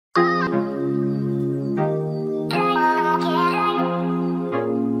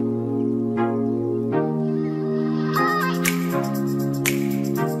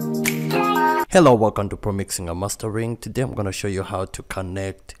Hello, welcome to Pro Mixing and Mastering. Today I'm going to show you how to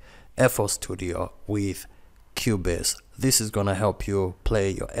connect FL Studio with Cubase. This is going to help you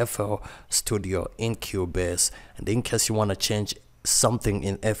play your FL Studio in Cubase, and in case you want to change something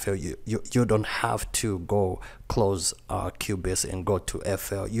in FL, you don't have to go close Cubase and go to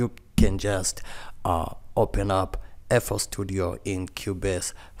FL. You can just open up FL Studio in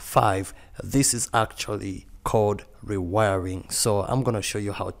Cubase 5. This is actually called rewiring, so I'm gonna show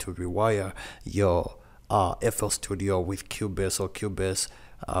you how to rewire your FL Studio with Cubase or Cubase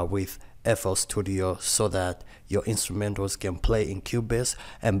with FL Studio so that your instrumentals can play in Cubase,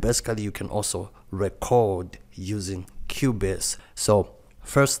 and basically you can also record using Cubase. So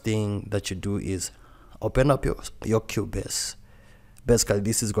first thing that you do is open up your Cubase. Basically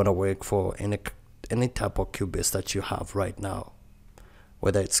this is gonna work for any type of Cubase that you have right now,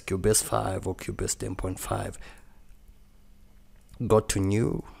 whether it's Cubase 5 or Cubase 10.5. Go to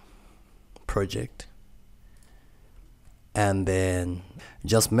new project, and then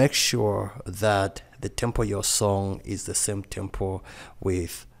just make sure that the tempo of your song is the same tempo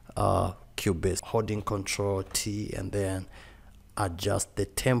with Cubase. Holding Control T and then adjust the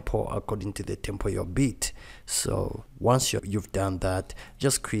tempo according to the tempo of your beat. So once you've done that,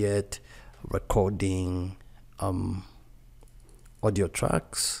 just create recording audio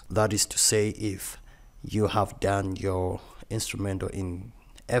tracks. That is to say, if you have done your instrumental in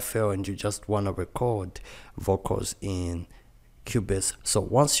FL and you just want to record vocals in Cubase. So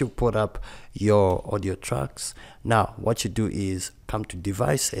once you put up your audio tracks, now what you do is come to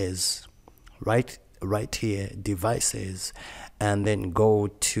devices, right here, devices, and then go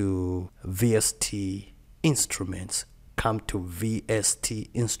to VST instruments. Come to VST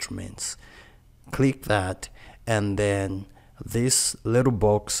instruments, click that, and then this little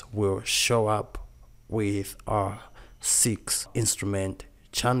box will show up with our 6 instrument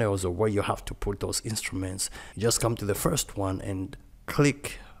channels, or where you have to put those instruments. You just come to the first one and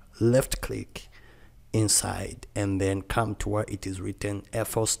left click inside, and then come to where it is written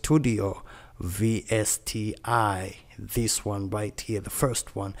FL Studio VSTI, this one right here, the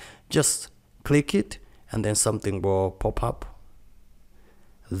first one. Just click it and then something will pop up.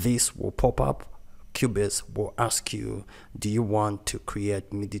 This will pop up. Cubase will ask you, do you want to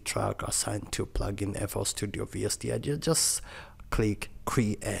create MIDI track assigned to plugin FL Studio VSTI? Just click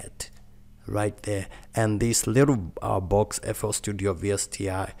create right there, and this little box FL Studio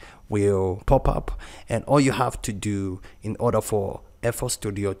VSTI will pop up, and all you have to do in order for FL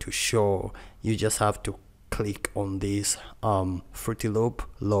Studio to show, you just have to click on this Fruity Loop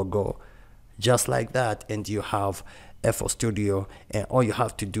logo just like that, and you have FL Studio. And all you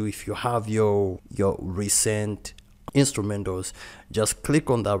have to do, if you have your recent instrumentals, just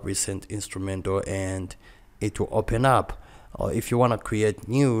click on that recent instrumental and it will open up. Or if you want to create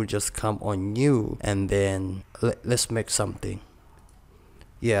new, just come on new, and then let's make something,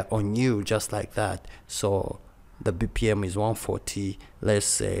 yeah, on new, just like that. So the BPM is 140. Let's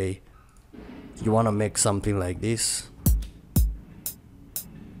say you want to make something like this.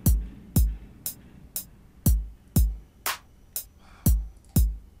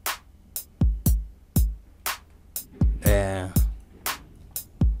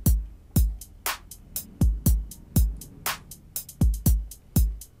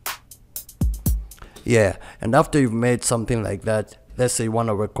 Yeah, and after you've made something like that, let's say you want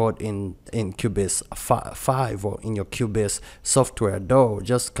to record in Cubase 5 or in your Cubase software, though,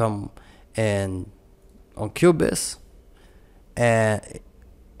 just come and on Cubase and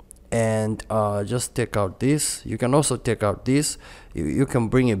just take out this. You can also take out this. You can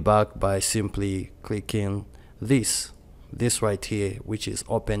bring it back by simply clicking this right here, which is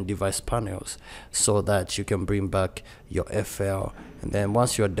open device panels, so that you can bring back your FL. And then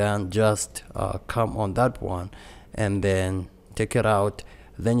once you're done, just come on that one and then take it out.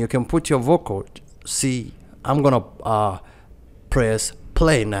 Then you can put your vocal. See, I'm gonna press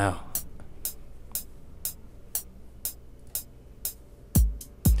play now.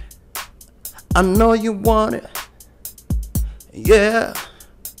 I know you want it, yeah,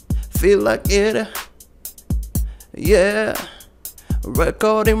 feel like it, yeah,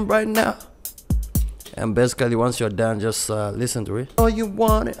 recording right now. And basically once you're done, just listen to it. Oh, you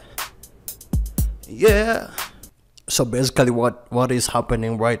want it, yeah. So basically what is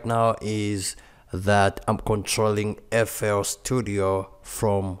happening right now is that I'm controlling FL Studio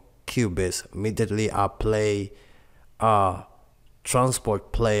from Cubase. Immediately I play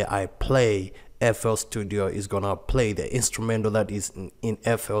transport play, I play, FL Studio is gonna play. The instrumental that is in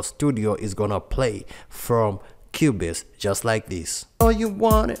FL Studio is gonna play from Cubase, just like this. Oh, you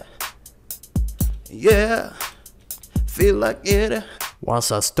want it, yeah, feel like it.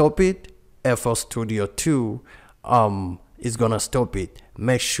 Once I stop it, FL Studio 2 is gonna stop it.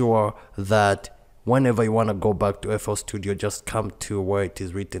 Make sure that whenever you want to go back to FL Studio, just come to where it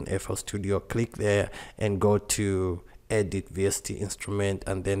is written FL Studio, click there and go to edit VST instrument,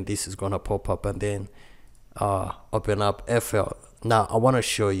 and then this is gonna pop up, and then open up FL. Now I want to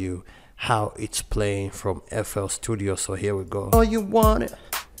show you how it's playing from FL Studio, so here we go. Oh, you want it,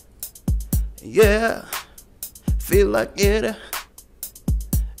 yeah, feel like it,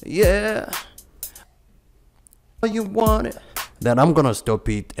 yeah, oh, you want it. Then I'm gonna stop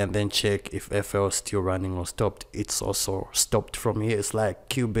it and then check if FL is still running or stopped. It's also stopped from here. It's like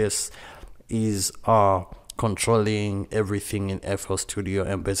Cubase is controlling everything in FL Studio,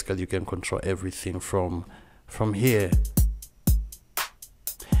 and basically you can control everything from here.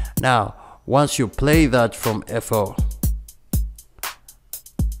 Now once you play that from FL,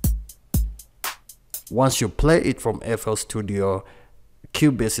 once you play it from FL Studio,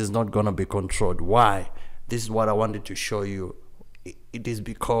 Cubase is not gonna be controlled. Why? This is what I wanted to show you. It is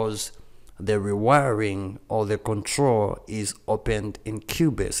because the rewiring or the control is opened in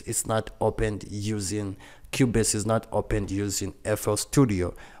Cubase. It's not opened using Cubase is not opened using FL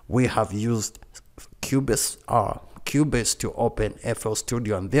Studio. We have used Cubase to open FL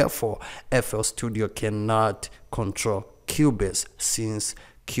Studio, and therefore FL Studio cannot control Cubase, since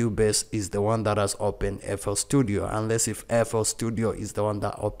Cubase is the one that has opened FL Studio. Unless if FL Studio is the one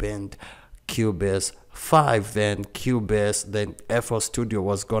that opened Cubase 5, then FL Studio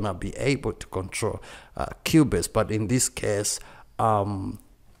was gonna be able to control Cubase. But in this case,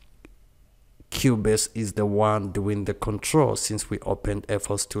 Cubase is the one doing the control, since we opened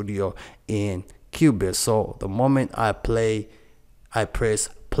FL Studio in Cubase. So the moment I press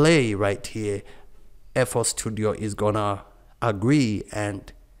play right here, FL Studio is gonna agree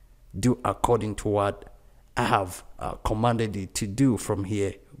and do according to what I have commanded it to do from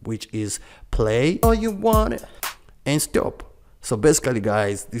here, which is play, oh, you want it, and stop. So basically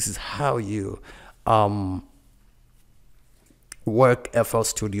guys, this is how you work FL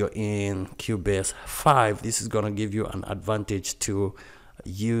Studio in Cubase 5. This is gonna give you an advantage to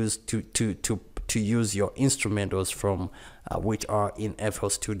use use your instrumentals from which are in FL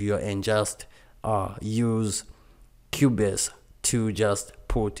Studio, and just use Cubase to just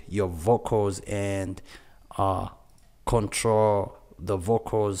put your vocals and control the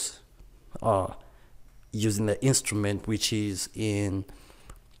vocals using the instrument which is in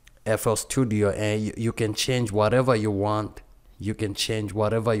FL Studio. And you can change whatever you want. You can change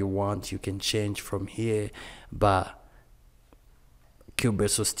from here, but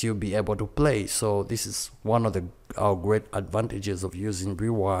Cubase will still be able to play. So this is one of the great advantages of using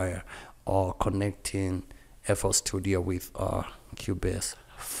Rewire or connecting FL Studio with Cubase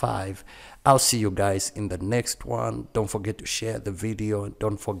 5. I'll see you guys in the next one. Don't forget to share the video.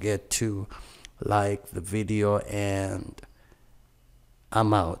 Don't forget to like the video, and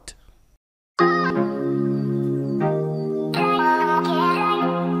I'm out.